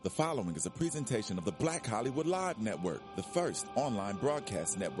The following is a presentation of the Black Hollywood Live Network, the first online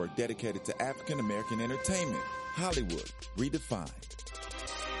broadcast network dedicated to African American entertainment. Hollywood redefined.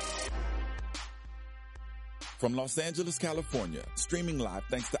 From Los Angeles, California, streaming live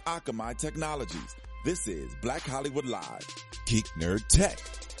thanks to Akamai Technologies, this is Black Hollywood Live, Geek Nerd Tech,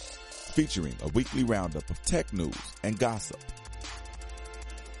 featuring a weekly roundup of tech news and gossip.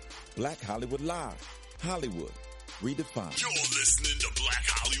 Black Hollywood Live, Hollywood redefined. You're listening to Black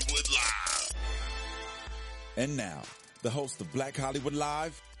Hollywood Live. And now, the host of Black Hollywood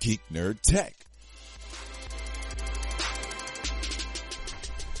Live, Geek Nerd Tech.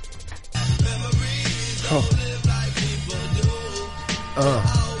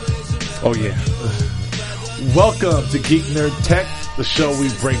 Oh yeah. Welcome to Geek Nerd Tech, the show we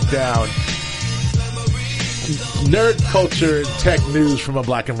break down nerd culture, tech news from a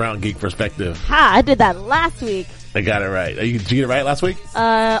black and brown geek perspective. Ha! I did that last week. I got it right. Did you get it right last week?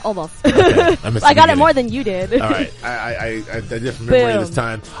 Almost. Okay. I got it more than you did. All right. I did from memory this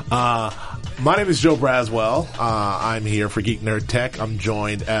time. My name is Joe Braswell. I'm here for Geek Nerd Tech. I'm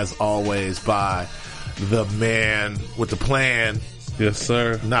joined, as always, by the man with the plan. Yes,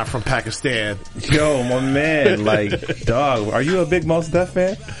 sir. Not from Pakistan. Yo, my man. Like, dog, are you a big Mos Def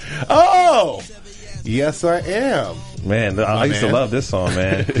fan? Oh! Yes, I am. Man, I used to love this song,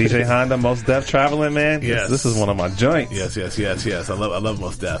 man. DJ Honda, Mos Def, Traveling, man. Yes. This is one of my joints. Yes. I love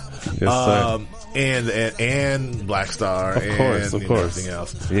Mos Def. Yes, sir. And Black Star. Of course. Everything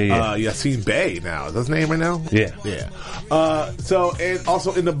else. Yeah. Yassine Bey now. Is that his name right now? Yeah. So, and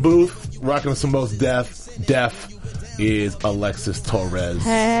also in the booth, rocking some Mos Def is Alexis Torres.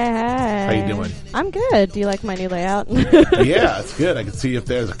 Hey. How you doing? I'm good. Do you like my new layout? Yeah, it's good. I can see if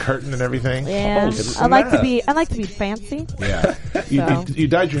there's a curtain and everything. Yeah. Oh, I like to be fancy. Yeah. You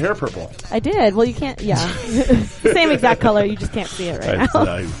dyed your hair purple. I did. Well, you can't. Yeah. Same exact color. You just can't see it right now.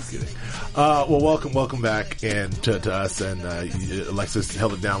 No, I'm kidding. Well, welcome back and to us. And Alexis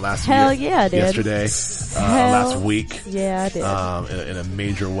held it down yesterday, last week. Yeah, I did. In a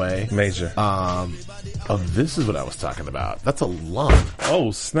major way. Major. This is what I was talking about. That's a lump.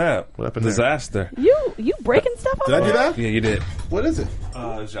 Oh, snap. What happened there? Disaster. You breaking stuff on Did I do that? Yeah, you did. What is it?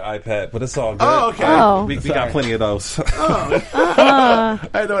 It's your iPad, but it's all good. Oh, okay. Oh. We got plenty of those. I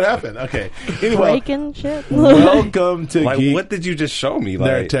didn't know what happened. Okay. Anyway, Breaking shit. welcome to Like, Geek what did you just show me?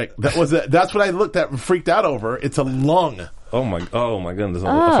 Nerd Like, Tech. That's what I looked at and freaked out over. It's a lung. oh my goodness.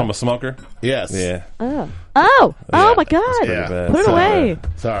 From a smoker? Yes. Yeah. Oh Yeah. my God. Yeah. bad. Put it away.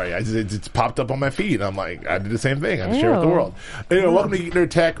 Sorry, it just popped up on my feed. I'm like, I did the same thing. I had to share it with the Ew. world. Anyway, welcome to Geek Nerd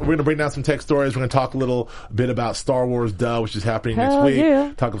Tech. We're going to break down some tech stories. We're going to talk a little bit about Star Wars which is happening next Hell week.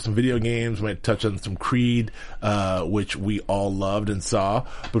 yeah. Talk about some video games. We're going to touch on some Creed, which we all loved and saw.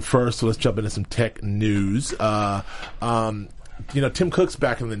 But first, let's jump into some tech news. Tim Cook's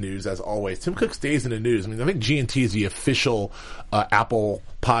back in the news as always. Tim Cook stays in the news. I mean, I think G&T is the official Apple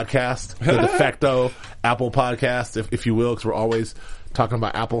podcast, the de facto Apple podcast, if you will, because we're always talking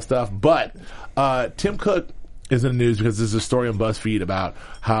about Apple stuff. But Tim Cook is in the news because there's a story on BuzzFeed about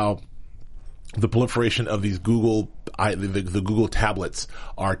how the proliferation of these the Google tablets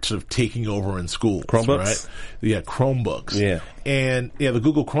are sort of taking over in schools. Chromebooks? Right? Yeah, Chromebooks. Yeah. And the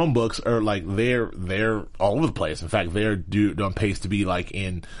Google Chromebooks are like, they're all over the place. In fact, they're on pace to be like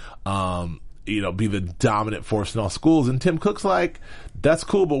be the dominant force in all schools. And Tim Cook's like, that's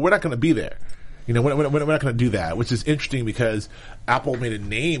cool, but we're not going to be there. We're not going to do that, which is interesting because Apple made a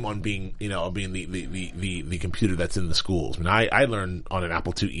name on being the computer that's in the schools. I mean, I learned on an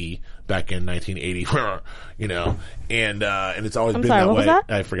Apple IIe back in 1980, and it's always been sorry, that what way. was that?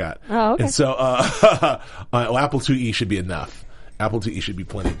 I forgot. Oh, okay. And so, Apple IIe should be enough. Apple IIe should be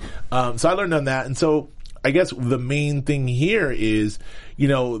plenty. So I learned on that, and so I guess the main thing here is,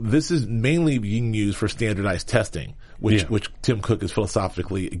 this is mainly being used for standardized testing, which Tim Cook is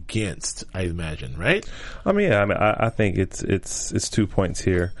philosophically against, I imagine, right? I think it's 2 points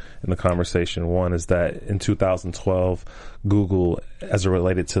here in the conversation. One is that in 2012, Google, as it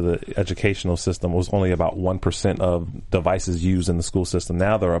related to the educational system, was only about 1% of devices used in the school system.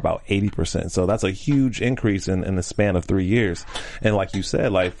 Now they're about 80%. So that's a huge increase in the span of 3 years. And like you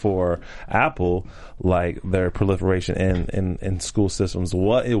said, like for Apple, like their proliferation in school systems,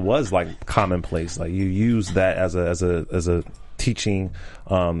 it was like commonplace. Like you use that as a teaching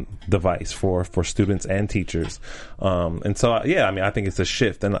device for students and teachers. And so, I think it's a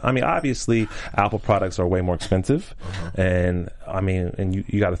shift. And I mean, obviously, Apple products are way more expensive. And I mean, and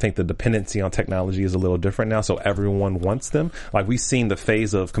you got to think the dependency on technology is a little different now. So everyone wants them. Like, we've seen the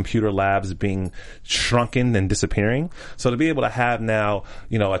phase of computer labs being shrunken and disappearing. So to be able to have now,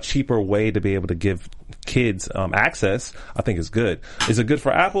 a cheaper way to be able to give kids access, I think is good. Is it good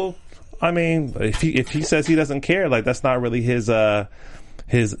for Apple? I mean, if he says he doesn't care, like, that's not really his how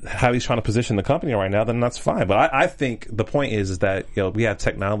he's trying to position the company right now, then that's fine. But I think the point is that, we have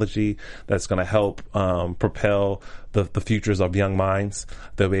technology that's going to help propel the futures of young minds.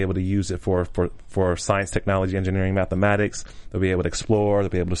 They'll be able to use it for science, technology, engineering, mathematics. They'll be able to explore. They'll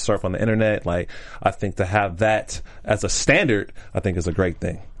be able to surf on the internet. Like, I think to have that as a standard, I think is a great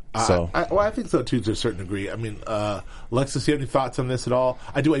thing. So, I think so too, to a certain degree. I mean, Alexis, do you have any thoughts on this at all?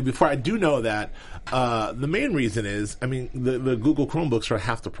 I do know that the main reason is, I mean, the Google Chromebooks are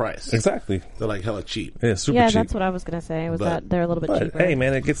half the price. Exactly, they're like hella cheap. Yeah, super cheap. That's what I was gonna say. That they're a little bit cheaper. Hey,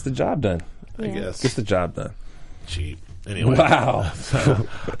 man, it gets the job done. I guess gets the job done. Cheap. Anyway. Wow. So,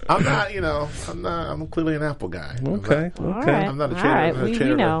 I'm clearly an Apple guy. Okay. I'm not a trader. Right. I'm a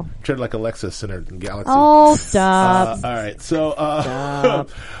trader, trader like a Lexus in a Galaxy. Oh, stop. All right. So,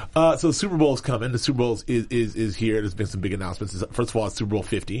 so Super Bowl's coming. The Super Bowl is here. There's been some big announcements. First of all, it's Super Bowl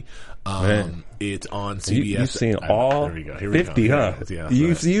 50. It's on CBS. You've seen all 50, huh? Yeah,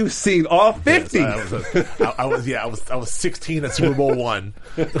 you've seen all 50. Yes, I was 16 at Super Bowl 1.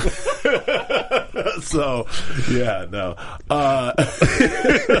 So, yeah, no. I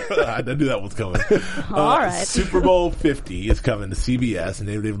knew that was coming. All right. Super Bowl 50 is coming to CBS, and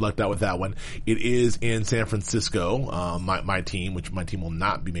they've lucked out with that one. It is in San Francisco. My team will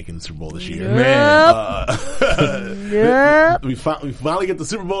not be making the Super Bowl this year. Yep. We finally get the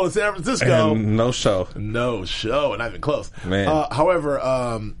Super Bowl in San Francisco. And no show, not even close. Man. However,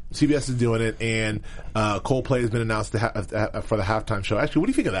 CBS is doing it, and Coldplay has been announced for the halftime show. Actually, what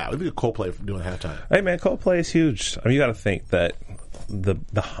do you think of that? What do you think of Coldplay for doing halftime? Hey, man, Coldplay is huge. I mean, you got to think that the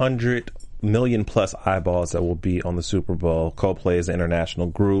 100 million plus eyeballs that will be on the Super Bowl. Coldplay is an international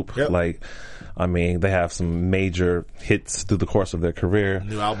group. Yep. Like, I mean, they have some major hits through the course of their career.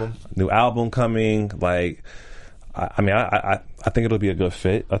 New album coming. Like, I think it'll be a good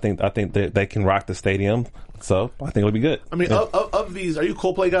fit. I think they can rock the stadium. So I think it'll be good. I mean, of these, are you a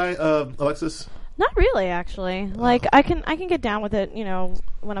Coldplay guy, Alexis? Not really, actually. Like, I can get down with it,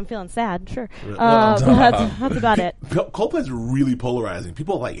 when I'm feeling sad, sure. Well, that's about it. Coldplay's really polarizing.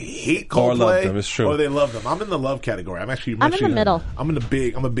 People hate Coldplay, or love them. It's true. Or they love them. I'm in the love category. I'm in the middle. I'm a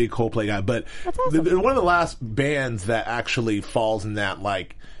big Coldplay guy, but that's awesome. They're one of the last bands that actually falls in that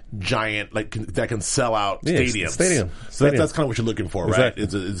giant, that can sell out stadiums. So that's kind of what you're looking for, right? Exactly.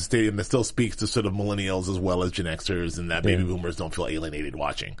 It's a stadium that still speaks to sort of millennials as well as Gen Xers, and that baby boomers don't feel alienated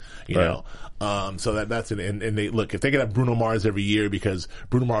watching, you know. So that's it. And they look, if they could have Bruno Mars every year, because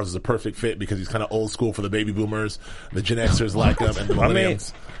Bruno Mars is a perfect fit because he's kind of old school for the baby boomers, the Gen Xers like him, and the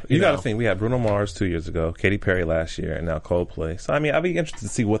millennials. You got to think, we had Bruno Mars 2 years ago, Katy Perry last year, and now Coldplay. So, I mean, I'd be interested to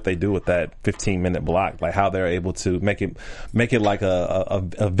see what they do with that 15-minute block, like how they're able to make it like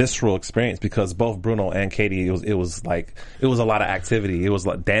a visceral experience, because both Bruno and Katy, it was a lot of activity. It was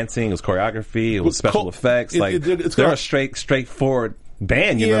like dancing, it was choreography, it was special effects. They're a straightforward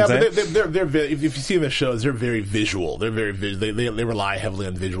band, you know what I'm saying? But they're very, if you see them in shows, they're very visual. They're very they rely heavily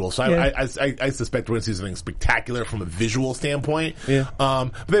on visual. So I suspect we're going to see something spectacular from a visual standpoint. Yeah.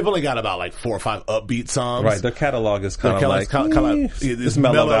 But they've only got about 4 or 5 upbeat songs. Right. Their catalog is kind of it's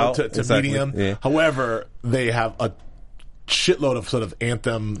mellow to medium. Yeah. However, they have a shitload of sort of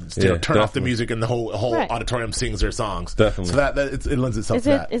anthems, turn off the music, and the whole auditorium sings their songs. Definitely. So it lends itself to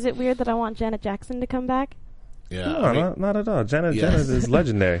that. Is it weird that I want Janet Jackson to come back? Yeah, no, not at all. Janet is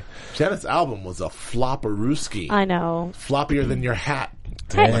legendary. Janet's album was a flopperooski. I know. Floppier than your hat.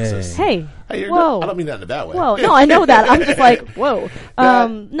 Hey, whoa. I don't mean that in a bad way. Whoa, no, I know that. I'm just like, whoa.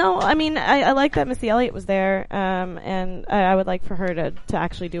 No, I mean, I like that Missy Elliott was there, and I would like for her to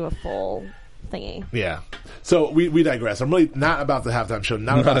actually do a full thingy. Yeah. So we digress. I'm really not about the halftime show,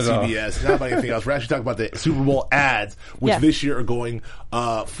 not about CBS, not about anything else. We're actually talking about the Super Bowl ads, which this year are going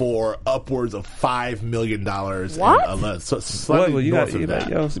for upwards of $5 million. What? So slightly north of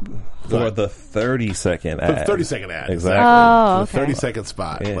that. For the 30-second ad. For the 30-second ad. Exactly. Oh, okay. The 30-second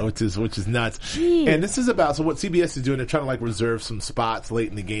spot, which is nuts. Jeez. And this is about, so what CBS is doing, they're trying to reserve some spots late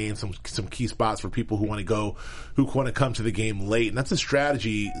in the game, some key spots for people who want to come to the game late. And that's a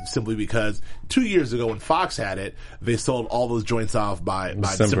strategy simply because 2 years ago when Fox had it, they sold all those joints off by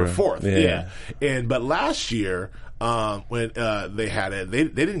December 4th. Yeah. But last year, when they had it. They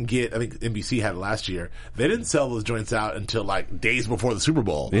didn't get, I think NBC had it last year. They didn't sell those joints out until like days before the Super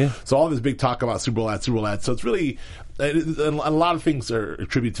Bowl. Yeah. So all this big talk about Super Bowl ads. So it's really, a lot of things are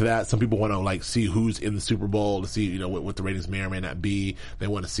attributed to that. Some people want to like see who's in the Super Bowl to see, you know, what the ratings may or may not be. They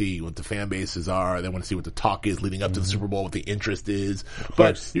want to see what the fan bases are. They want to see what the talk is leading up to the Super Bowl, what the interest is.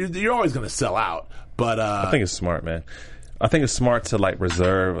 But you're always going to sell out. But I think it's smart, man. I think it's smart to like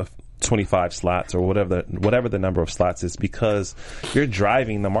reserve 25 slots or whatever the number of slots is, because you're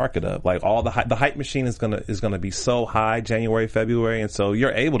driving the market up. Like all the hype machine is gonna be so high January, February, and so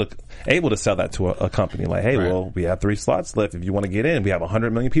you're able to sell that to a company like, hey, well, we have 3 slots left. If you want to get in, we have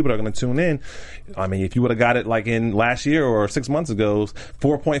 100 million people that are going to tune in. I mean, if you would have got it like in last year or 6 months ago,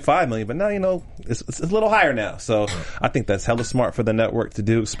 4.5 million, but now, you know, it's a little higher now. So I think that's hella smart for the network to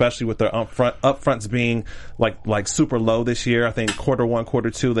do, especially with their upfronts being like super low this year. I think quarter 1, quarter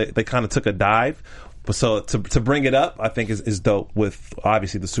 2, they kind of took a dive. But so to bring it up, I think is dope with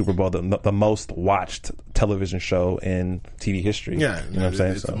obviously the Super Bowl, the most watched television show in TV history. Yeah, you know what I'm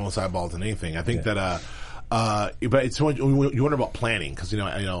saying? It's the most eyeballs than anything. I think that, but it's you wonder about planning, because you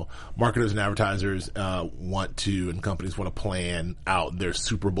know marketers and advertisers want to, and companies want to plan out their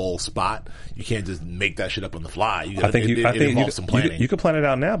Super Bowl spot. You can't just make that shit up on the fly. I think it involves some planning. You can plan it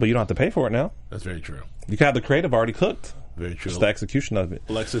out now, but you don't have to pay for it now. That's very true. You can have the creative already cooked. Very true. Just the execution of it.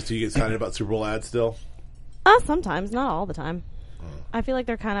 Alexis, do you get excited about Super Bowl ads still? Sometimes, not all the time. I feel like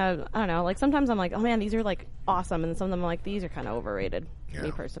they're kind of, I don't know, like sometimes I'm like, oh man, these are like awesome, and some of them I'm like, these are kind of overrated. Yeah.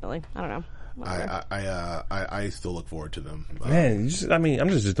 Me personally, I don't know. I still look forward to them. Man, I'm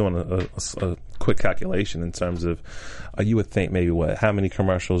just doing a quick calculation in terms of, you would think maybe how many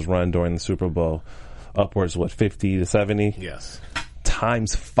commercials run during the Super Bowl? Upwards, 50 to 70? Yes.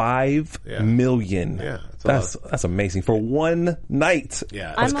 Times 5 million. Yeah, that's amazing for one night.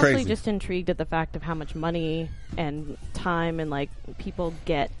 Yeah, I'm that's mostly crazy. just intrigued at the fact of how much money and time and like people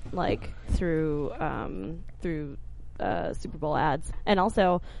get like through Super Bowl ads. And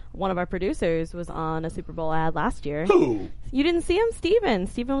also, one of our producers was on a Super Bowl ad last year. Who? You didn't see him, Steven.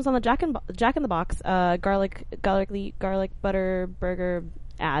 Steven was on the Jack in the Box garlic butter burger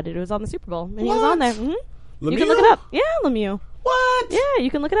ad. It was on the Super Bowl, and he was on there. Mm-hmm. You can look it up. Yeah, Lemieux. What? Yeah, you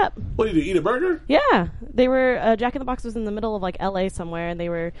can look it up. What do you do? Eat a burger? Yeah, they were Jack in the Box was in the middle of like LA somewhere, and they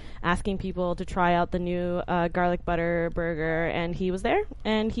were asking people to try out the new garlic butter burger, and he was there,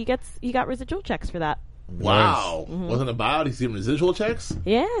 and he got residual checks for that. Wow. Mm-hmm. Wasn't a buyout. He's giving residual checks?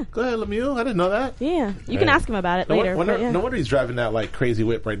 Yeah. Go ahead, Lemieux. I didn't know that. Yeah. You can ask him about it later. No wonder he's driving that like crazy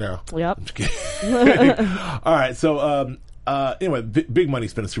whip right now. Yep. All right. So, anyway, big money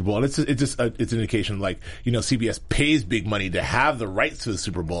spent in the Super Bowl. And it's an indication like, you know, CBS pays big money to have the rights to the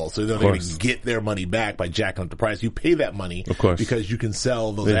Super Bowl. So they're going to get their money back by jacking up the price. You pay that money, of course, because you can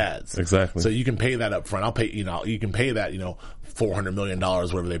sell those ads. Exactly. So you can pay that up front. You can pay that, $400 million,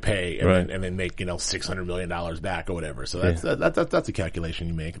 whatever they pay, and then make, $600 million back or whatever. So that's a calculation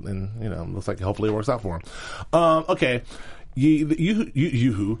you make. And, looks like hopefully it works out for them. Okay.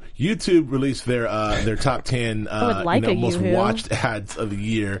 YouTube released their top 10 most watched ads of the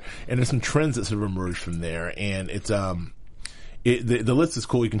year, and there's some trends that sort of emerged from there, and it's the list is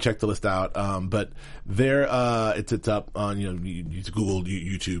cool. You can check the list out. But there, it's up on, you Google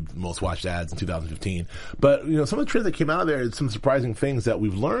YouTube most watched ads in 2015. But, some of the trends that came out of there, some surprising things that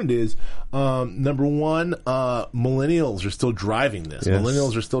we've learned is, number one, millennials are still driving this. Yes.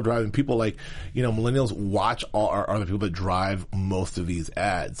 Millennials are still driving. People like, millennials are the people that drive most of these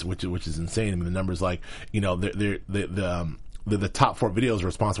ads, which is insane. I mean, the numbers like, the top 4 videos are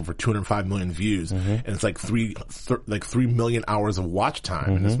responsible for 205 million views, and it's like 3 million hours of watch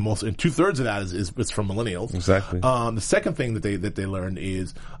time, and and 2/3 of that is from millennials. Exactly. The second thing that they learned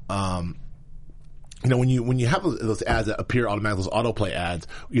is, when you have those ads that appear automatically, those autoplay ads,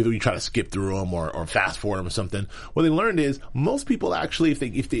 either you try to skip through them or fast forward them or something. What they learned is most people actually, if they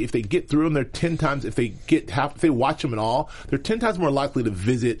get through them, they're 10 times, if they watch them at all, they're 10 times more likely to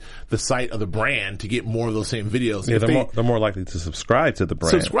visit the site of the brand to get more of those same videos. Yeah, they're more likely to subscribe to the brand.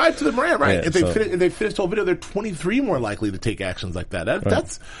 Subscribe to the brand, right? Yeah, if they finish the whole video, they're 23 more likely to take actions like that.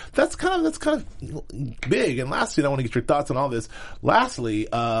 That's kind of big. And lastly, I want to get your thoughts on all this. Lastly,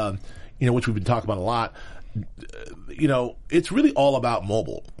 which we've been talking about a lot, it's really all about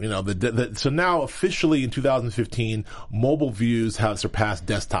mobile. So now officially in 2015, mobile views have surpassed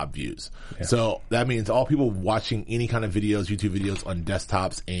desktop views. Yeah. So that means all people watching any kind of videos, YouTube videos on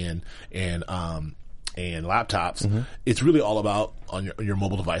desktops and and laptops, it's really all about on your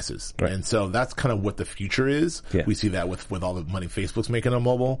mobile devices. Right. And so that's kind of what the future is. Yeah. We see that with all the money Facebook's making on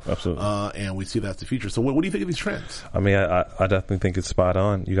mobile. Absolutely. And we see that's the future. So what do you think of these trends? I mean, I definitely think it's spot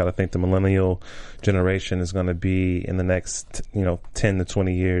on. You got to think the millennial generation is going to be in the next, 10 to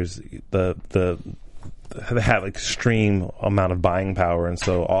 20 years, they have extreme amount of buying power. And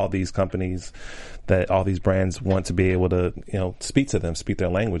so all these companies all these brands want to be able to, speak to them, speak their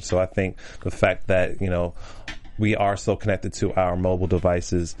language. So I think the fact that, we are so connected to our mobile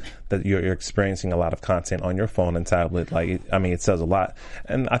devices that you're experiencing a lot of content on your phone and tablet. It says a lot.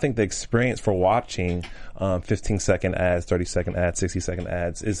 And I think the experience for watching 15-second ads, 30-second ads, 60-second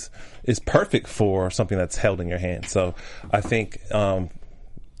ads is perfect for something that's held in your hand. So I think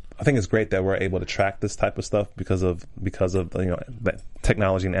it's great that we're able to track this type of stuff because of that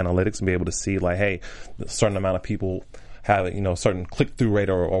technology and analytics, and be able to see hey, a certain amount of people have a certain click-through rate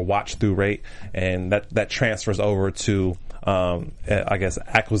or watch-through rate, and that transfers over to I guess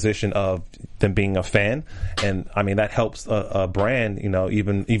acquisition of them being a fan, and I mean that helps a brand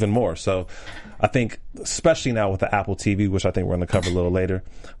even more. So I think especially now with the Apple TV, which I think we're going to cover a little later,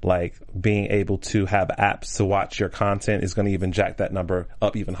 being able to have apps to watch your content is going to even jack that number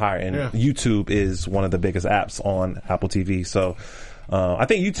up even higher. And YouTube is one of the biggest apps on Apple TV. So I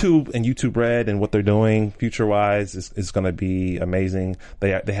think YouTube and YouTube Red and what they're doing future-wise is going to be amazing.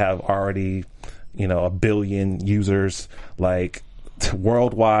 They have already, 1 billion users,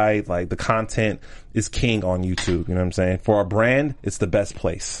 worldwide. The content is king on YouTube. You know what I'm saying? For a brand, it's the best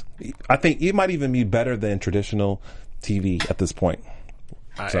place. I think it might even be better than traditional TV at this point.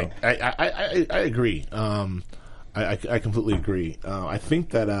 I agree. I completely agree. I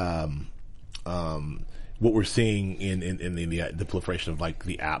think that what we're seeing in the proliferation of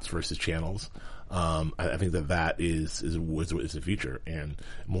the apps versus channels, I think that is the future, and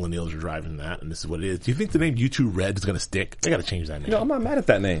millennials are driving that, and this is what it is. Do you think the name YouTube Red is going to stick? They got to change that name. I'm not mad at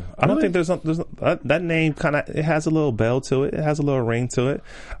that name. I don't think there's that name it has a little bell to it. It has a little ring to it.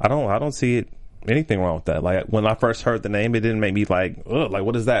 I don't see it. Anything wrong with that? When I first heard the name, it didn't make me ugh,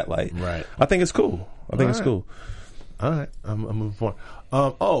 what is that? Right. I think it's cool. It's cool. All right. I'm moving forward.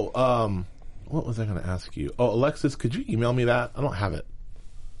 What was I going to ask you? Oh, Alexis, could you email me that? I don't have it.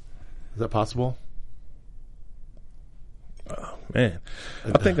 Is that possible? Oh, man.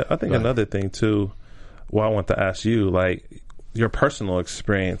 I think another thing too, I want to ask you, your personal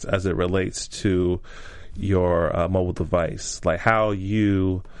experience as it relates to your mobile device.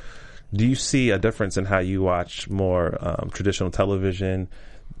 Do you see a difference in how you watch more traditional television,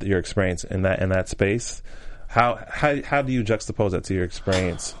 your experience in that space? How do you juxtapose that to your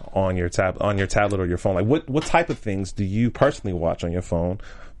experience on your tablet or your phone? What type of things do you personally watch on your phone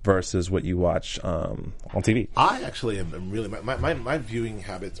versus what you watch on TV? I actually am really my viewing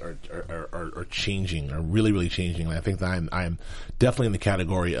habits are changing, are really, really changing. And I think that I'm definitely in the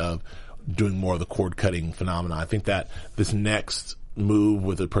category of doing more of the cord cutting phenomena. I think that this next move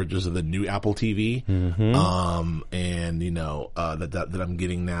with the purchase of the new Apple TV, and that I'm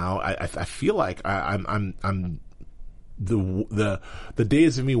getting now, I feel like I'm the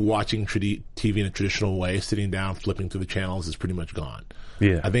days of me watching TV in a traditional way, sitting down, flipping through the channels, is pretty much gone.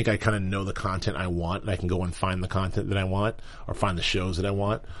 Yeah. I think I kind of know the content I want, and I can go and find the content that I want, or find the shows that I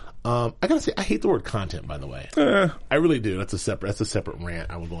want. I gotta say, I hate the word content, by the way. I really do. That's a separate rant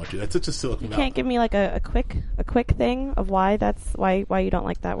I will go into. That's such a Silicon Valley. You can't give me a quick thing of why you don't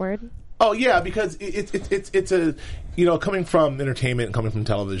like that word? Oh yeah, because it's a, coming from entertainment and coming from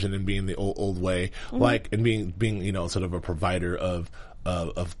television and being the old way, and being sort of a provider of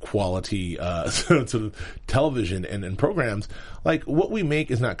quality sort of television and programs. What we make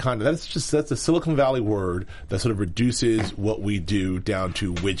is not content. That's a Silicon Valley word that sort of reduces what we do down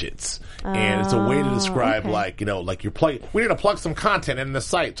to widgets. And it's a way to describe we need to plug some content in the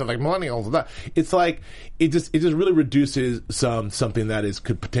site so millennials and that. It's it just really reduces something that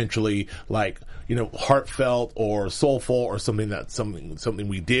could potentially heartfelt or soulful, or something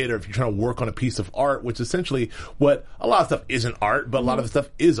we did, or if you're trying to work on a piece of art, which essentially what a lot of stuff isn't art, but a lot of the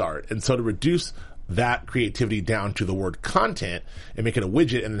stuff is art. And so to reduce that creativity down to the word content and make it a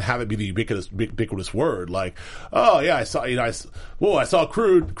widget and have it be the ubiquitous word, I saw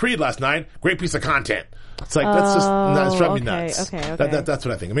Creed last night, great piece of content. It's that's driving me nuts. Okay. That's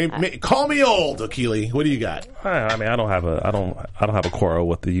what I think. Call me old, Akili. What do you got? I mean, I don't have a quarrel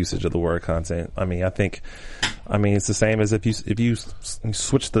with the usage of the word content. I mean, it's the same as if you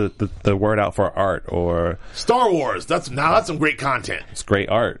switch the word out for art or Star Wars. That's some great content. It's great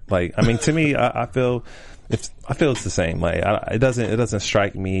art. To me, I feel I feel it's the same. Like it doesn't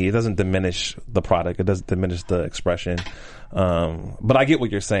strike me. It doesn't diminish the product. It doesn't diminish the expression. But I get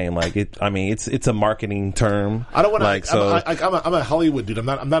what you're saying. Like it's a marketing term. I don't want to. like, so. I'm a Hollywood dude. I'm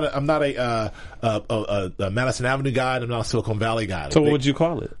not a Madison Avenue guy. And I'm not a Silicon Valley guy. So what would you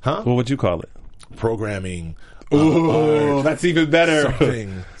call it? Huh? What would you call it? Programming. Ooh, that's even better.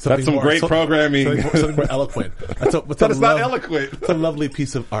 That's some great programming. Something more eloquent. That is not eloquent. It's a lovely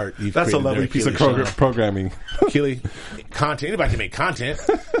piece of art. That's a lovely piece of programming. Keely, content. Anybody can make content.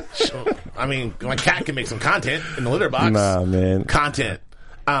 I mean, my cat can make some content in the litter box. Nah, man. Content.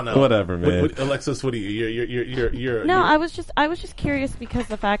 I don't know. Whatever, man. Alexis, what do you? You're. No, I was just curious because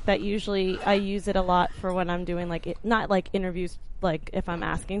the fact that usually I use it a lot for when I'm doing not like interviews. Like if I'm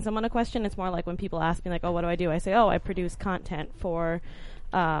asking someone a question, it's more like when people ask me like, "Oh, what do I do?" I say, "Oh, I produce content for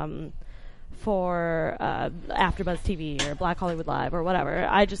AfterBuzz TV or Black Hollywood Live or whatever."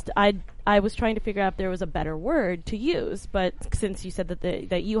 I was trying to figure out if there was a better word to use, but since you said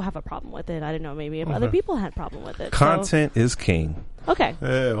that you have a problem with it, I don't know. Maybe if other people had a problem with it. Content is king. Okay.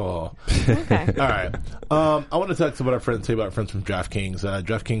 Okay. All right. I want to tell you about our friends from DraftKings.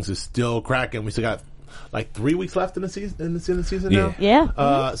 DraftKings is still cracking. We still got like 3 weeks left in the season now.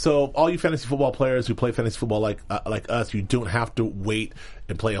 Yeah. So all you fantasy football players who play fantasy football like us, you don't have to wait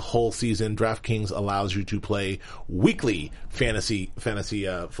and play a whole season. DraftKings allows you to play weekly fantasy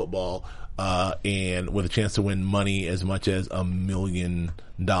football, and with a chance to win money as much as $1 million.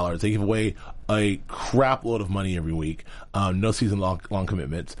 They give away a crap load of money every week. No season long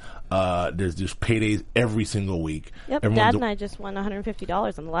commitments. There's just paydays every single week. Yep, Dad and I just won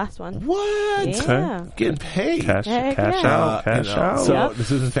 $150 on the last one. What? Yeah. Getting paid. Cash out. So this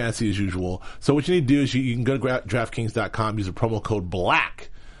isn't fancy as usual. So what you need to do is you can go to DraftKings.com, use the promo code BLACK.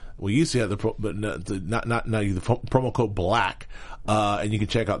 We used to have not use the promo code BLACK. And you can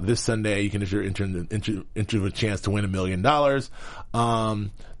check out this Sunday. You can enter a chance to win $1 million.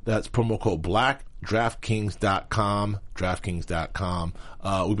 That's promo code BLACK. DraftKings.com.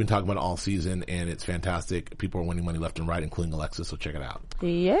 We've been talking about it all season, and it's fantastic. People are winning money left and right, including Alexis, so check it out.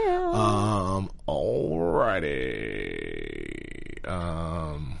 Yeah. Alrighty.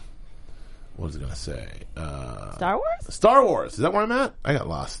 What was I going to say? Star Wars? Star Wars. Is that where I'm at? I got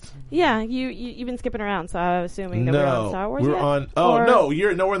lost. Yeah, you've been skipping around, so I was assuming that we're on Star Wars. We're yet? on. Oh no,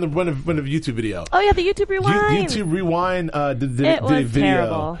 we're in the one of YouTube video. Oh yeah, the YouTube Rewind. YouTube Rewind did it was a video.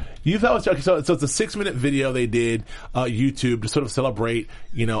 Terrible. You thought it was okay, so it's a 6-minute video they did YouTube to sort of celebrate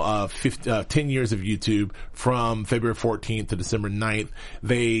 10 years of YouTube from February 14th to December 9th.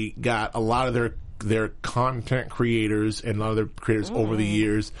 They got a lot of their content creators and a lot of their creators over the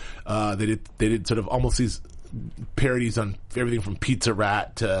years. They did sort of almost these parodies on everything from Pizza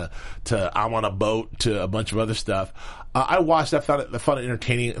Rat to I'm on a Boat to a bunch of other stuff. I watched. I found it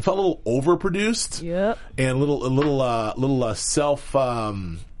entertaining. It felt a little overproduced. Yep. And a little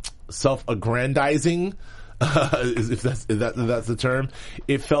self-aggrandizing. If that's the term.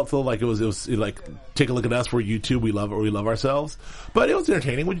 It felt like it was like, take a look at us, we're YouTube, we love ourselves. But it was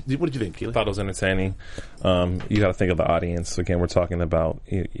entertaining. What did you think, Keely? I thought it was entertaining. You got to think of the audience. Again, we're talking about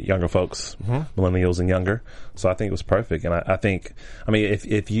younger folks, millennials and younger. So I think it was perfect. And I think,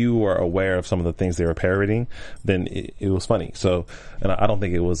 if you were aware of some of the things they were parodying, then it was funny. So, and I don't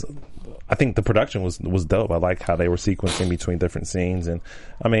think it was. I think the production was dope. I like how they were sequencing between different scenes, and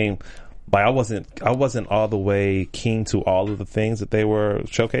I wasn't all the way keen to all of the things that they were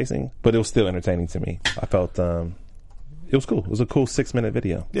showcasing, but it was still entertaining to me. I felt it was cool. It was a cool 6-minute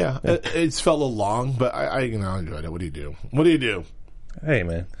video. Yeah. It felt a little long, but I enjoyed it. What do you do? Hey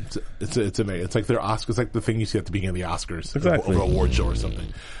man, it's amazing. It's like their Oscars. It's like the thing you see at the beginning of the Oscars, exactly, or award show or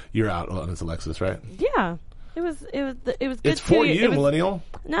something. You're out on this, Alexis, right? Yeah. It was good. It's for you, millennial?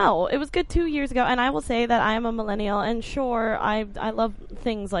 No, it was good 2 years ago, and I will say that I am a millennial, and sure, I love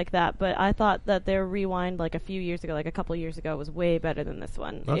things like that, but I thought that their Rewind, like a couple years ago, was way better than this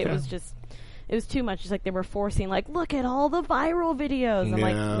one. Okay. It was too much. It's like they were forcing, like, look at all the viral videos. I'm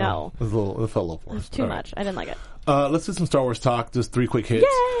like, no. It felt a little forced. It was too much. I didn't like it. Let's do some Star Wars talk. Just 3 quick hits.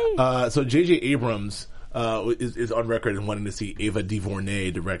 Yay! So J.J. Abrams is on record and wanting to see Ava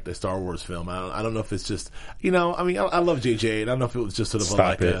DuVernay direct a Star Wars film. I don't know if it's just, I love JJ, and I don't know if it was just sort of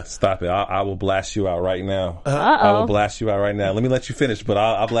Stop it. I will blast you out right now. Uh-oh. I will blast you out right now. Let me let you finish, but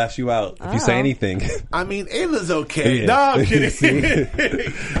I'll blast you out if you say anything. Ava's okay. Yeah. No, I'm kidding.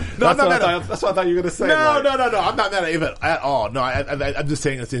 That's what I thought you were going to say. No. I'm not mad at Ava at all. No, I'm just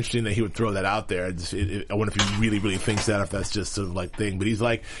saying it's interesting that he would throw that out there. I wonder if he really, really thinks that, if that's just sort of like thing. But he's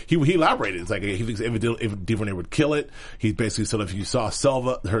like, he elaborated. It's like he thinks Ava DuVernay would kill it. He basically sort of, you saw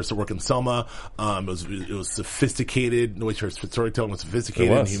her work in Selma. It was sophisticated. The way her storytelling was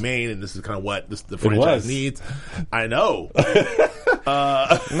sophisticated and humane, and this is kind of what the franchise needs. I know.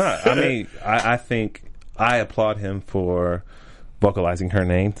 I mean, I think I applaud him for vocalizing her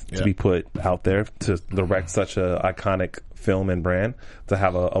name to be put out there to direct such a iconic film and brand, to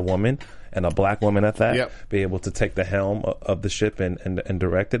have a woman and a black woman at that be able to take the helm of the ship and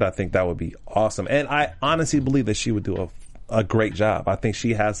direct it. I think that would be awesome. And I honestly believe that she would do a great job. I think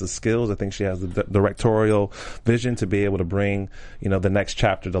she has the skills. I think she has the directorial vision to be able to bring, the next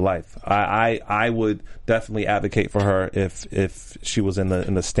chapter to life. I would definitely advocate for her if she was in the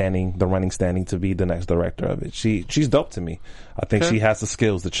running standing to be the next director of it. She's dope to me. I think she has the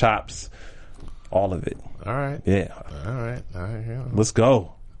skills, the chops, all of it. All right. Yeah. All right. Yeah. Let's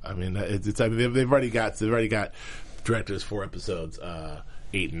go. I mean, they've already got directors for episodes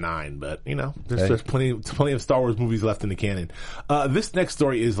 8 and 9, but there's plenty of Star Wars movies left in the canon. This next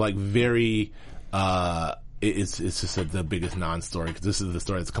story is like very it's just the biggest non-story, because this is the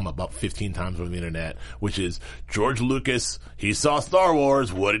story that's come up about 15 times on the internet, which is George Lucas. He saw Star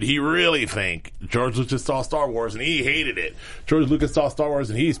Wars. What did he really think? George Lucas saw Star Wars and he hated it. George Lucas saw Star Wars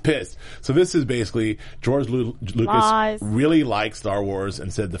and he's pissed. So this is basically George Lucas really liked Star Wars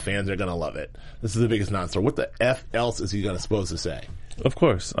and said the fans are going to love it. This is the biggest non-story. What the F else is he supposed to say? Of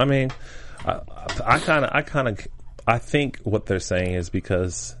course. I mean, I think what they're saying is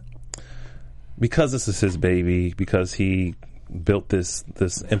because this is his baby, because he built this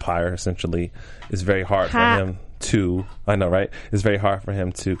empire, essentially, it's very hard for him to, I know, right? It's very hard for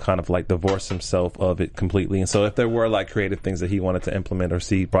him to kind of like divorce himself of it completely. And so if there were like creative things that he wanted to implement or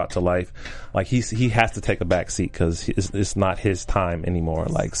see brought to life, like he has to take a back seat, because it's not his time anymore.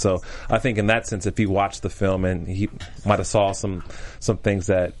 Like, so I think in that sense, if he watched the film and he might have saw some things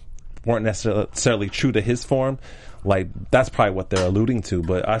that weren't necessarily true to his form, like that's probably what they're alluding to.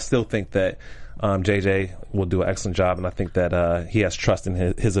 But I still think that JJ will do an excellent job, and I think that he has trust in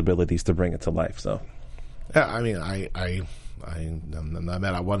his abilities to bring it to life. So, yeah, I mean, I'm not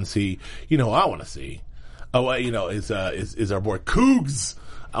mad. I want to see, who I want to see. Is our boy Cougs.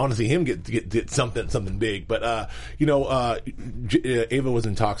 I want to see him get something big. But Ava was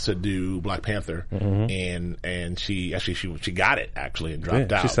in talks to do Black Panther, and she got it actually and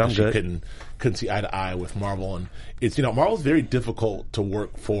dropped out. She sounds good. Couldn't see eye to eye with Marvel, and it's Marvel's very difficult to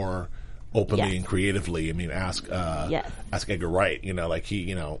work for openly and creatively. I mean, ask Edgar Wright.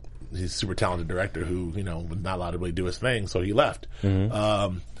 He's a super talented director who was not allowed to really do his thing, so he left.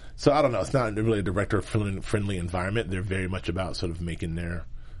 So I don't know. It's not really a director friendly environment. They're very much about sort of making their,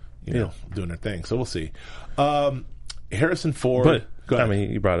 doing their thing. So we'll see. Harrison Ford. But I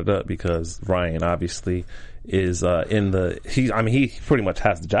mean, you brought it up because Ryan obviously is he pretty much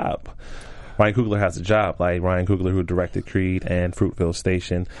has the job. Ryan Coogler has a job. Like Ryan Coogler, who directed Creed and Fruitvale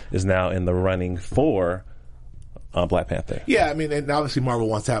Station, is now in the running for Black Panther. Yeah, I mean, and obviously Marvel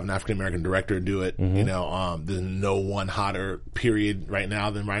wants to have an African American director do it. There's no one hotter period right now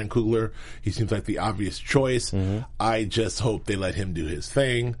than Ryan Coogler. He seems like the obvious choice. I just hope they let him do his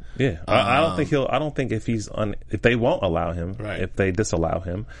thing. Yeah, I don't think if they won't allow him, if they disallow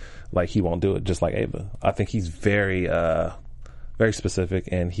him, like he won't do it. Just like Ava, I think he's very specific,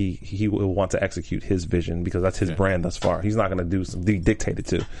 and he will want to execute his vision because that's his brand thus far. He's not going to be dictated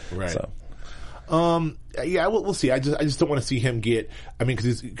to. Right. So. We'll see. I just don't want to see him get. I mean,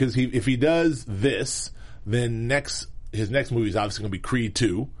 because if he does this, then his next movie is obviously going to be Creed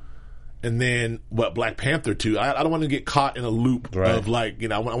 2, and then Black Panther 2. I don't want to get caught in a loop of like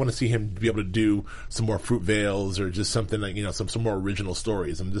I want to see him be able to do some more Fruitvales or just something like some more original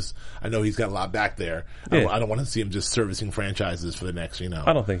stories. I know he's got a lot back there. Yeah. I don't want to see him just servicing franchises for the next.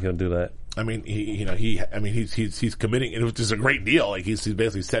 I don't think he'll do that. I mean, he's committing, and which is a great deal. Like he's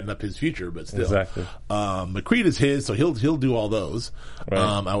basically setting up his future, but still, exactly. But Creed is his, so he'll do all those. Right.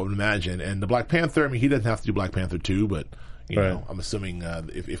 I would imagine, and the Black Panther. I mean, he doesn't have to do Black Panther 2, but I'm assuming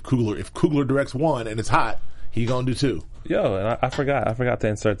if Coogler directs one and it's hot, he gonna do 2. Yo, and I forgot to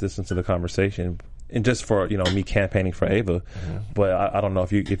insert this into the conversation. And just for me campaigning for Ava, but I don't know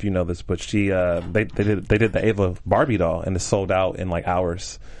if you know this, but she they did the Ava Barbie doll and it sold out in like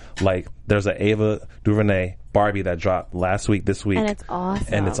hours. Like there's an Ava DuVernay Barbie that dropped last week, this week, and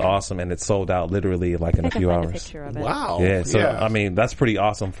it's awesome, and it's sold out literally like in a few hours. A picture of it. Wow! Yeah, so I mean that's pretty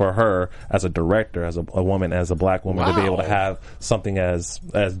awesome for her as a director, as a woman, as a black woman to be able to have something as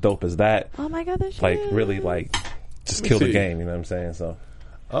dope as that. Oh my God, that's like really like just kill the game. You know what I'm saying? So.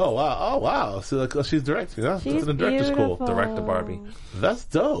 Oh wow! So she's directing. That's She's the director's cool. beautiful. Director Barbie. That's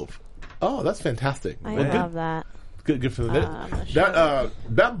dope. Oh, that's fantastic. I Well, love that. Good for them.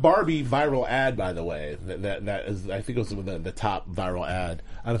 That Barbie viral ad, by the way, that is, I think it was the top viral ad.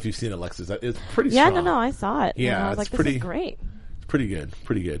 I don't know if you've seen it, Alexis. It's pretty strong. Yeah, no, I saw it. Yeah, and I was it's like, pretty- this is great. Pretty good.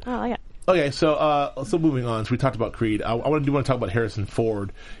 Oh, I like it. Okay, so moving on. So we talked about Creed. I want to talk about Harrison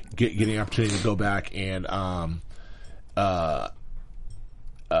Ford getting the opportunity to go back and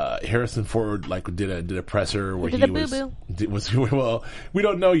Harrison Ford did a presser where Did a boo-boo. Well, we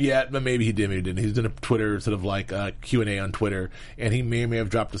don't know yet, but maybe he did, maybe he didn't. He's done a Twitter sort of Q&A on Twitter, and he may have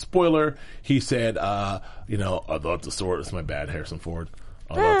dropped a spoiler. He said, I thought the sword. It's my bad, Harrison Ford.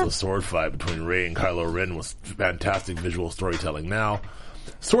 I thought the sword fight between Rey and Kylo Ren was fantastic visual storytelling. Now,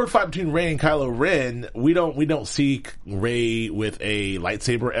 sword fight between Rey and Kylo Ren, we don't see Rey with a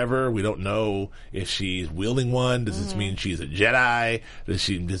lightsaber ever. We don't know if she's wielding one. Does this mean she's a Jedi? Does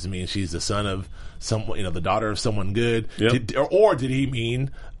it mean she's the son of someone, the daughter of someone good? Yep. Or did he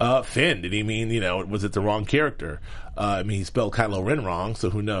mean Finn? Did he mean, was it the wrong character? He spelled Kylo Ren wrong, so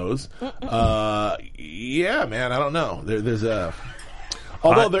who knows? Yeah, man, I don't know. There's a...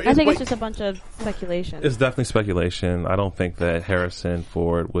 Although I think it's just a bunch of speculation. It's definitely speculation. I don't think that Harrison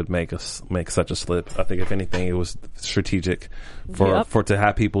Ford would make such a slip. I think if anything, it was strategic for to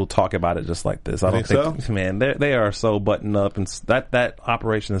have people talk about it just like this. I don't think so? Man, they are so buttoned up, and that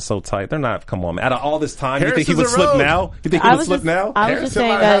operation is so tight. They're not. Come on, man. Out of all this time, you think he would slip now? You think he would slip now? I was just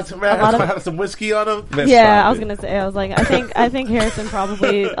saying that a lot of had some whiskey on him. I was gonna say. I was like, I think Harrison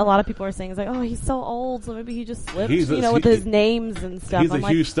probably. A lot of people are saying it's like, oh, he's so old, so maybe he just slipped. with his names and stuff. He's a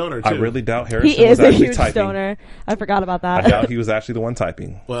huge stoner too. I really doubt Harrison he is was a actually huge typing. stoner. I forgot about that. I doubt he was actually the one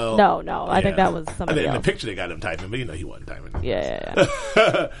typing. Well, no. I think that was somebody in else. the picture they got him typing, but he wasn't typing. Yeah.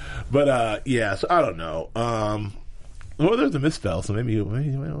 But so I don't know. Well, there's a misspell, so maybe it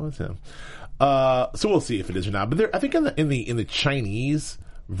was him. So we'll see if it is or not. But I think in the Chinese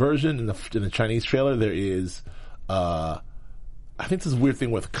version, in the Chinese trailer, there is I think this weird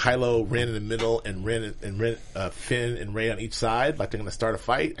thing with Kylo Ren in the middle and Finn and Rey on each side, like they're going to start a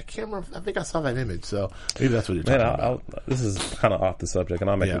fight. I can't remember. I think I saw that image, so maybe that's what you're talking about. This is kind of off the subject,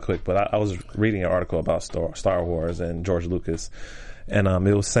 and I'll make it quick. But I was reading an article about Star Wars and George Lucas, and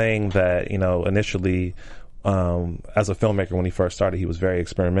it was saying that initially. As a filmmaker, when he first started, he was very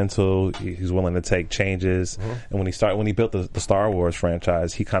experimental. He's willing to take changes. And when he built the Star Wars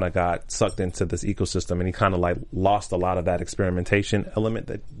franchise, he kind of got sucked into this ecosystem, and he kind of lost a lot of that experimentation element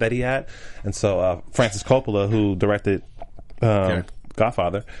that he had. And so Francis Coppola, who directed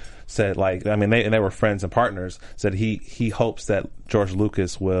Godfather, said they were friends and partners. Said he hopes that George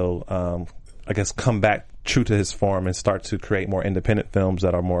Lucas will come back true to his form and start to create more independent films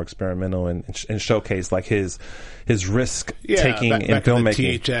that are more experimental and showcase his risk taking in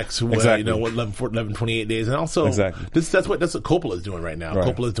filmmaking. THX, exactly. 11/28 days, and also exactly. that's what Coppola is doing right now. Right.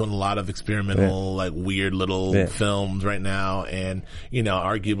 Coppola is doing a lot of experimental, weird little films right now, and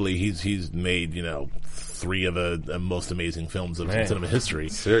arguably he's made 3 of the most amazing films of cinema history.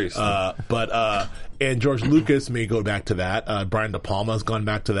 Seriously. And George Lucas may go back to that. Brian De Palma's gone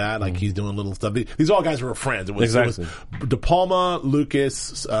back to that. He's doing little stuff. These all guys were friends. It was De Palma,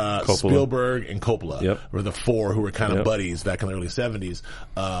 Lucas, Spielberg, and Coppola were the 4 who were kind of buddies back in the early 70s.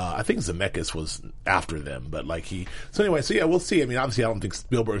 I think Zemeckis was after them, but we'll see. I mean, obviously I don't think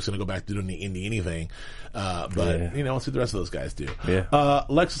Spielberg's going to go back to doing the indie anything. But we'll see what the rest of those guys do. Yeah.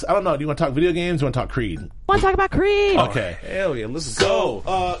 Lexus, I don't know. Do you want to talk video games? Or do you want to talk Creed? I want to talk about Creed. Okay. Hell yeah, let's go.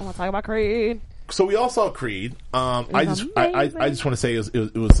 I want to talk about Creed. So we all saw Creed. I just want to say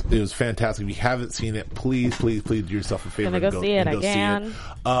it was fantastic. If you haven't seen it, please do yourself a favor and go see it again.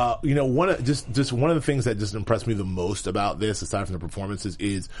 One of the things that just impressed me the most about this, aside from the performances,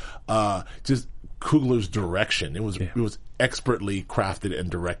 is just Coogler's direction. It was expertly crafted and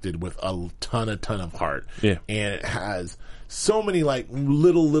directed with a ton of heart. Yeah. And it has so many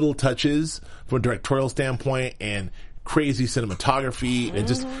little touches from a directorial standpoint and crazy cinematography and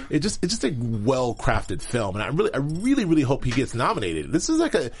it's just a well crafted film, and I really hope he gets nominated. This is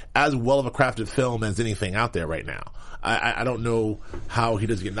as well of a crafted film as anything out there right now. I don't know how he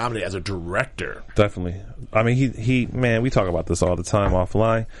doesn't get nominated as a director. Definitely. I mean, he we talk about this all the time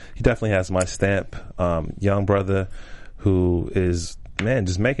offline. He definitely has my stamp. Young brother who is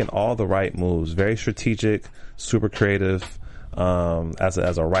just making all the right moves. Very strategic, super creative. As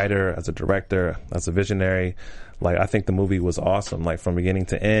a writer, as a director, as a visionary. I think the movie was awesome, from beginning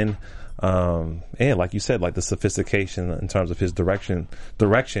to end. And like you said, the sophistication in terms of his direction,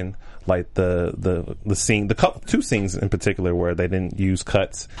 the scene, two scenes in particular where they didn't use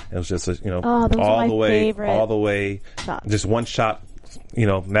cuts. It was just, all the way, shots. just one shot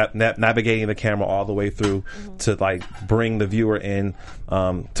navigating the camera all the way through to like bring the viewer in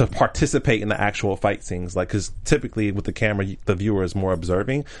to participate in the actual fight scenes. Like, because typically with the camera, the viewer is more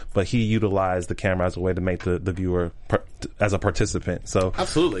observing, but he utilized the camera as a way to make the viewer as a participant. So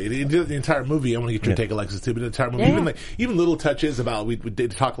absolutely, the entire movie. I want to get your take, Alexis, too. But the entire movie, even little touches about we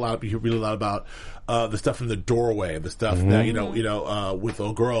did talk a lot, really a lot about the stuff in the doorway, the stuff that with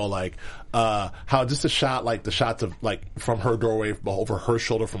a girl, like how just a shot, like the shots of like from her doorway over her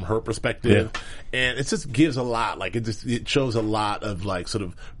shoulder from her perspective, and it just gives a lot. Like it shows a lot of like sort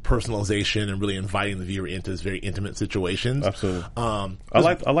of personalization and really inviting the viewer into this very intimate situations. Absolutely. I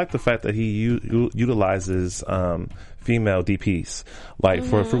like the fact that he utilizes female DPs. Like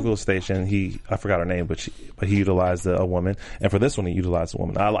for Frugal Station, I forgot her name, but he utilized a woman, and for this one he utilized a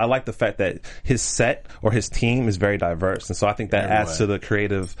woman. I like the fact that his set or his team is very diverse, and so I think that adds to the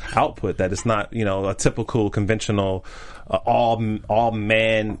creative output. That it's not a typical conventional all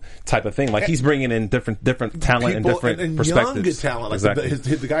man type of thing. Like he's bringing in different talent and different perspectives. Young talent. Like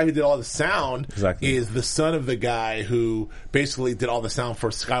exactly. the guy who did all the sound is the son of the guy who basically did all the sound for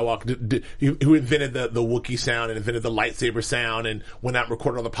Skywalker, who invented the Wookiee sound and invented the lightsaber sound and went out and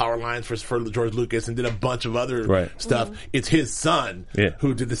recorded all the power lines for George Lucas and did a bunch of other stuff. It's his son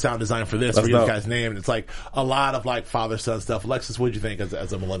who did the sound design for this. I forget this guy's name. And it's like a lot of like father-son stuff. Alexis, what did you think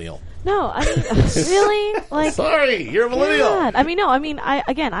as a millennial? No, I mean, really? Like, sorry, you're a millennial. God. I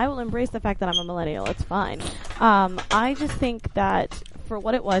will embrace the fact that I'm a millennial. It's fine. I just think that for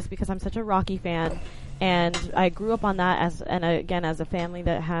what it was, because I'm such a Rocky fan, and I grew up on that as a family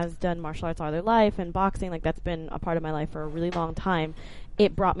that has done martial arts all their life and boxing, like that's been a part of my life for a really long time.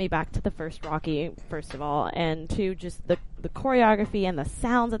 It brought me back to the first Rocky, first of all, and to just the choreography and the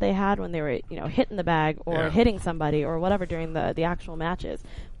sounds that they had when they were, hitting the bag or hitting somebody or whatever during the actual matches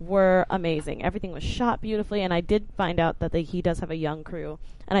were amazing. Everything was shot beautifully, and I did find out that he does have a young crew,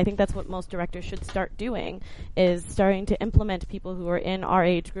 and I think that's what most directors should start doing, is starting to implement people who are in our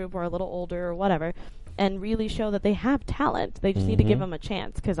age group or a little older or whatever, and really show that they have talent. They just need to give them a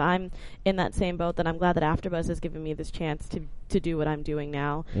chance, because I'm in that same boat that I'm glad that AfterBuzz has given me this chance to do what I'm doing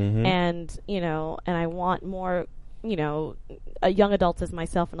now. And, and I want more, young adults as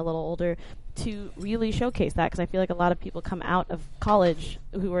myself and a little older to really showcase that, because I feel like a lot of people come out of college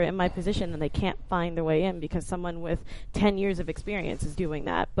who are in my position and they can't find their way in because someone with 10 years of experience is doing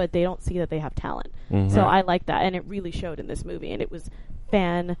that, but they don't see that they have talent. So I like that, and it really showed in this movie, and it was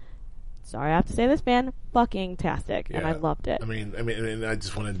sorry, I have to say this, fucking-tastic, and I loved it. I mean, I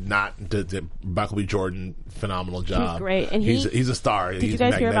just want to Michael B. Jordan, phenomenal job. He's great, and he's a star. Did you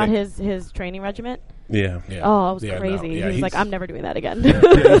guys hear about his training regiment? Yeah. Oh, it was crazy. He was like, I'm never doing that again.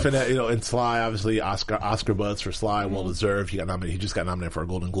 And Sly, obviously, Oscar buzz for Sly, well deserved. He just got nominated for a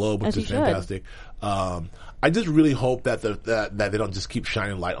Golden Globe, which is fantastic. I just really hope that that they don't just keep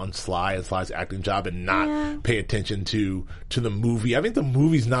shining light on Sly and Sly's acting job and not pay attention to the movie. I think the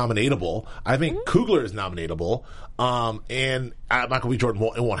movie's nominatable. I think Coogler is nominatable. And Michael B. Jordan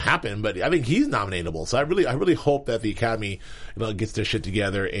won't happen, but I think he's nominatable. So I really hope that the Academy, gets their shit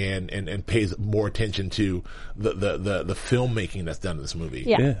together and pays more attention to the filmmaking that's done in this movie.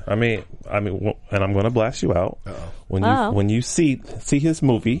 Yeah. I mean, and I'm going to blast you out. When you see his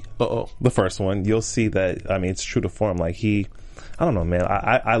movie, the first one, you'll see that. I mean, it's true to form. Like I don't know, man.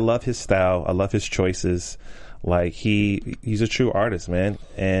 I love his style. I love his choices. Like he's a true artist, man.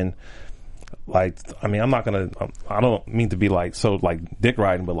 And like, I mean, I don't mean to be like so like dick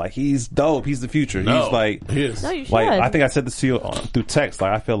riding, but like he's dope. He's the future. No, he's like, he is. No, you should. Like, I think I said this to you through text.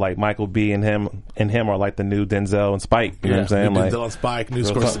 Like, I feel like Michael B. and him are like the new Denzel and Spike. You know what I'm saying? New Denzel and Spike, new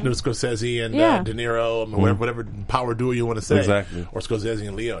Scorsese and De Niro. I mean, whatever power duo you want to say. Exactly. Or Scorsese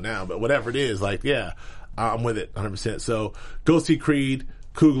and Leo now, but whatever it is, like, I'm with it 100%. So go see Creed,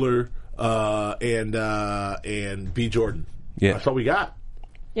 Coogler, and B. Jordan. Yeah. That's all we got.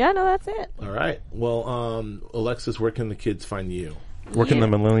 Yeah, no, that's it. All right. Well, Alexis, where can the kids find you? Where can the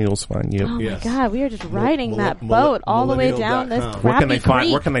millennials find you? Oh my God, we are just riding that boat all the way down this crappy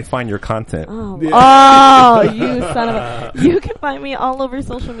creek. Where can they find your content? Oh, you son of a... You can find me all over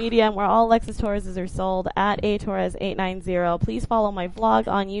social media, and where all Alexis Torreses are sold, at atorres890. Please follow my vlog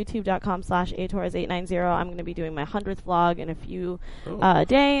on youtube.com/atorres890. I'm going to be doing my 100th vlog in a few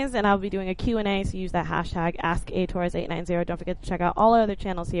days, and I'll be doing a Q&A, so use that hashtag #atorres890. Don't forget to check out all our other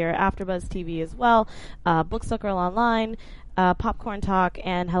channels here, AfterBuzz TV as well, Booksucker Online, Popcorn Talk,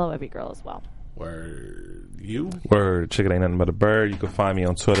 and Hello Every Girl as well. Word. Chicken ain't nothing but a bird. You can find me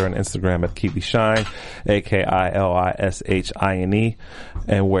on Twitter and Instagram at Keely Shine, AKILISHINE.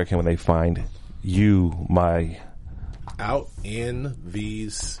 And where can they find you, my... Out in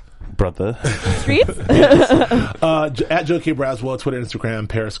these brother. Streets? At Joe K. Braswell, Twitter, Instagram,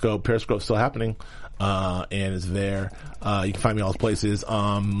 Periscope. Periscope's still happening. And it's there. You can find me all those places.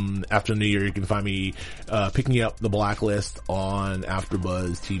 After New Year, you can find me, picking up The Blacklist on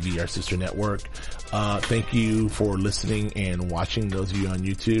AfterBuzz TV, our sister network. Thank you for listening and watching, those of you on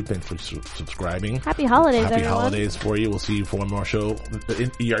YouTube. Thanks for subscribing. Happy holidays, Happy everyone. holidays for you. We'll see you for one more show,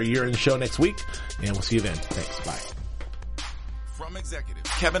 our year-end show next week, and we'll see you then. Thanks. Bye. From executives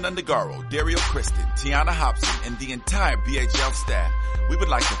Kevin Undergaro, Dario Kristen, Tiana Hobson, and the entire BHL staff, we would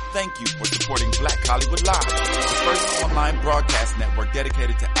like to thank you for supporting Black Hollywood Live, the first online broadcast network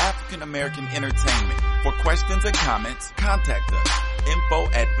dedicated to African American entertainment. For questions and comments, contact us.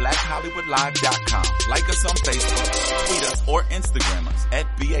 info@blackhollywoodlive.com. Like us on Facebook, tweet us, or Instagram us at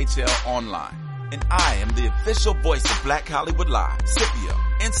BHL Online. And I am the official voice of Black Hollywood Live, Scipio,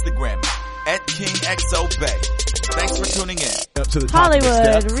 Instagram at KingXOBay. Thanks for tuning in. Up to the top Hollywood of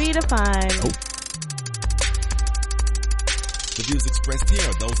the steps. redefined. Oh. The views expressed here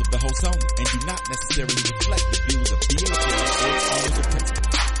are those of the host only and do not necessarily reflect the views of BHL or its owners or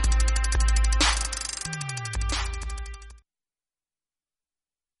principals.